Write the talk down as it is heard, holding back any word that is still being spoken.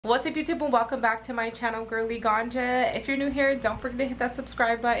What's up YouTube, and welcome back to my channel Girly.Ganja. If you're new here, don't forget to hit that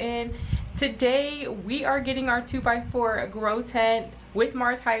subscribe button. Today we are getting our 2x4 grow tent with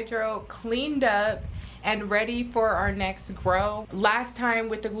Mars Hydro cleaned up and ready for our next grow. Last time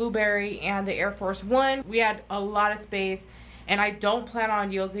with the blueberry and the Air Force One, we had a lot of space, and I don't plan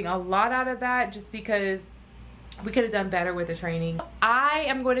on yielding a lot out of that just because we could have done better with the training. I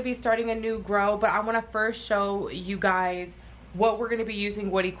am going to be starting a new grow, but I want to first show you guys what we're going to be using,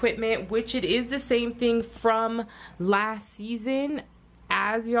 what equipment, which it is the same thing from last season.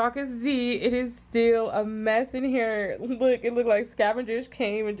 As y'all can see, it is still a mess in here. Look, it looked like scavengers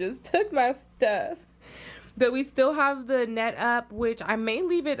came and just took my stuff. But we still have the net up, which I may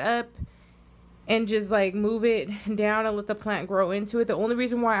leave it up and just like move it down and let the plant grow into it. The only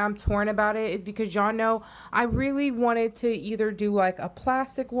reason why I'm torn about it is because y'all know I really wanted to either do like a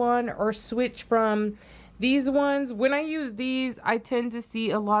plastic one or switch from these ones. When I use these, I tend to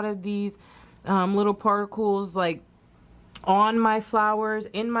see a lot of these little particles like on my flowers,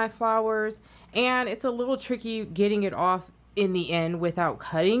 in my flowers, and it's a little tricky getting it off in the end without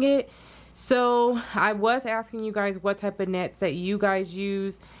cutting it. So I was asking you guys what type of nets that you guys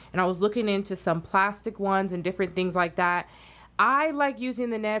use, and I was looking into some plastic ones and different things like that. I like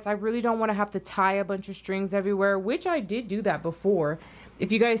using the nets. I really don't want to have to tie a bunch of strings everywhere, which I did do that before.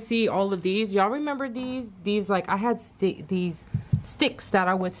 If you guys see all of these, y'all remember these like I had these sticks that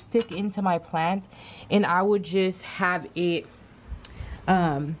I would stick into my plants, and I would just have it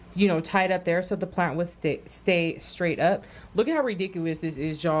you know, tied up there so the plant would stay straight up. Look at how ridiculous this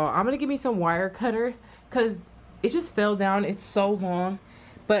is, y'all. I'm gonna give me some wire cutter because it just fell down. It's so long,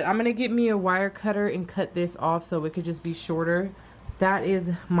 but I'm gonna get me a wire cutter and cut this off so it could just be shorter. That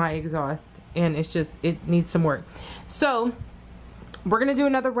is my exhaust, and it's just, it needs some work. So we're gonna do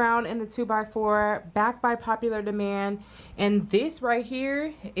another round in the 2x4 backed by popular demand, and this right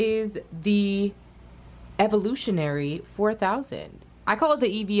here is the Evolutionary 4000. I call it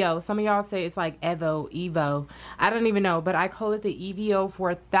the EVO. Some of y'all say it's like Evo. I don't even know, but I call it the EVO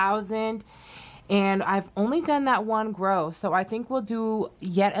 4000. And I've only done that one grow, so I think we'll do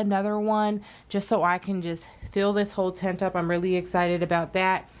yet another one just so I can just fill this whole tent up. I'm really excited about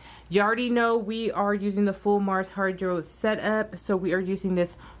that. You already know we are using the full Mars Hydro setup, so we are using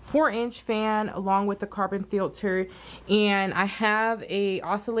this 4-inch fan along with the carbon filter, and I have a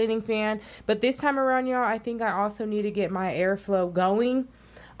oscillating fan, but this time around, y'all, I think I also need to get my airflow going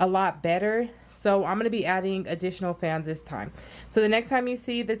a lot better, so I'm going to be adding additional fans this time. So the next time you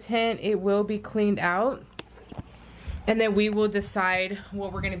see the tent, it will be cleaned out, and then we will decide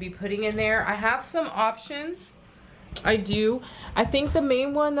what we're going to be putting in there. I have some options. I do. I think the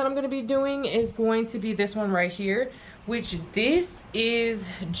main one that I'm going to be doing is going to be this one right here, which this is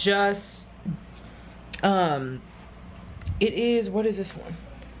just it is, what is this one?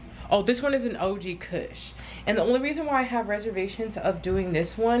 Oh, this one is an OG Kush. And the only reason why I have reservations of doing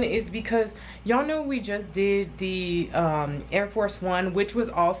this one is because y'all know we just did the Air Force One, which was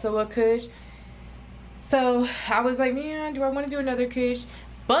also a Kush. So I was like, man, do I want to do another Kush?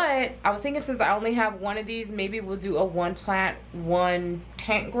 But I was thinking, since I only have one of these, maybe we'll do a one plant, one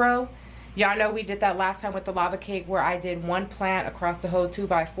tent grow. Y'all know we did that last time with the lava cake, where I did one plant across the whole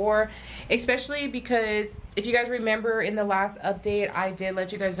 2x4. Especially because if you guys remember in the last update, I did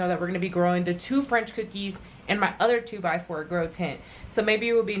let you guys know that we're going to be growing the 2 French cookies in my other 2x4 grow tent. So maybe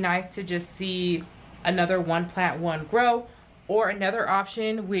it would be nice to just see another one plant, one grow, or another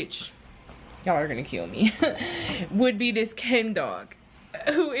option, which y'all are going to kill me, would be this Ken dog,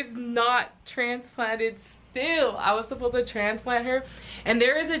 who is not transplanted still. I was supposed to transplant her, and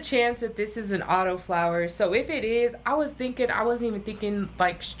there is a chance that this is an auto flower. So if it is, I wasn't even thinking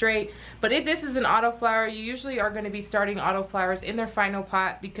like straight, but if this is an auto flower, you usually are going to be starting auto flowers in their final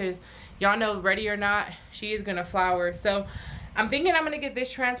pot, because y'all know, ready or not, she is going to flower. So I'm thinking I'm going to get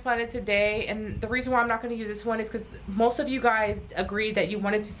this transplanted today, and the reason why I'm not going to use this one is because most of you guys agreed that you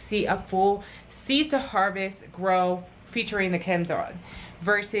wanted to see a full seed to harvest grow featuring the Chem dog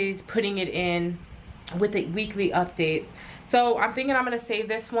versus putting it in with the weekly updates. So I'm thinking I'm going to save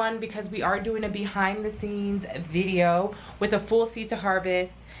this one because we are doing a behind the scenes video with a full seed to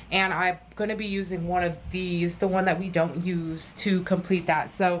harvest, and I'm going to be using one of these, the one that we don't use, to complete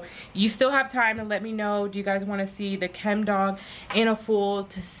that. So you still have time to let me know, do you guys want to see the Chem dog in a full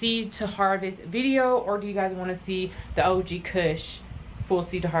to seed to harvest video, or do you guys want to see the OG Kush full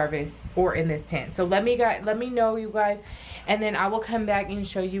seed to harvest or in this tent? So let me know, you guys, and then I will come back and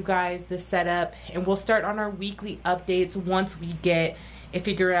show you guys the setup, and we'll start on our weekly updates once we get and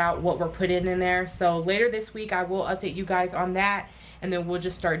figure out what we're putting in there. So later this week I will update you guys on that, and then we'll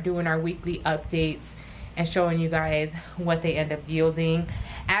just start doing our weekly updates and showing you guys what they end up yielding.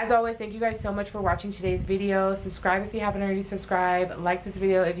 As always, thank you guys so much for watching today's video. Subscribe if you haven't already subscribed. Like this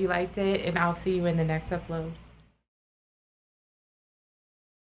video if you liked it, and I'll see you in the next upload.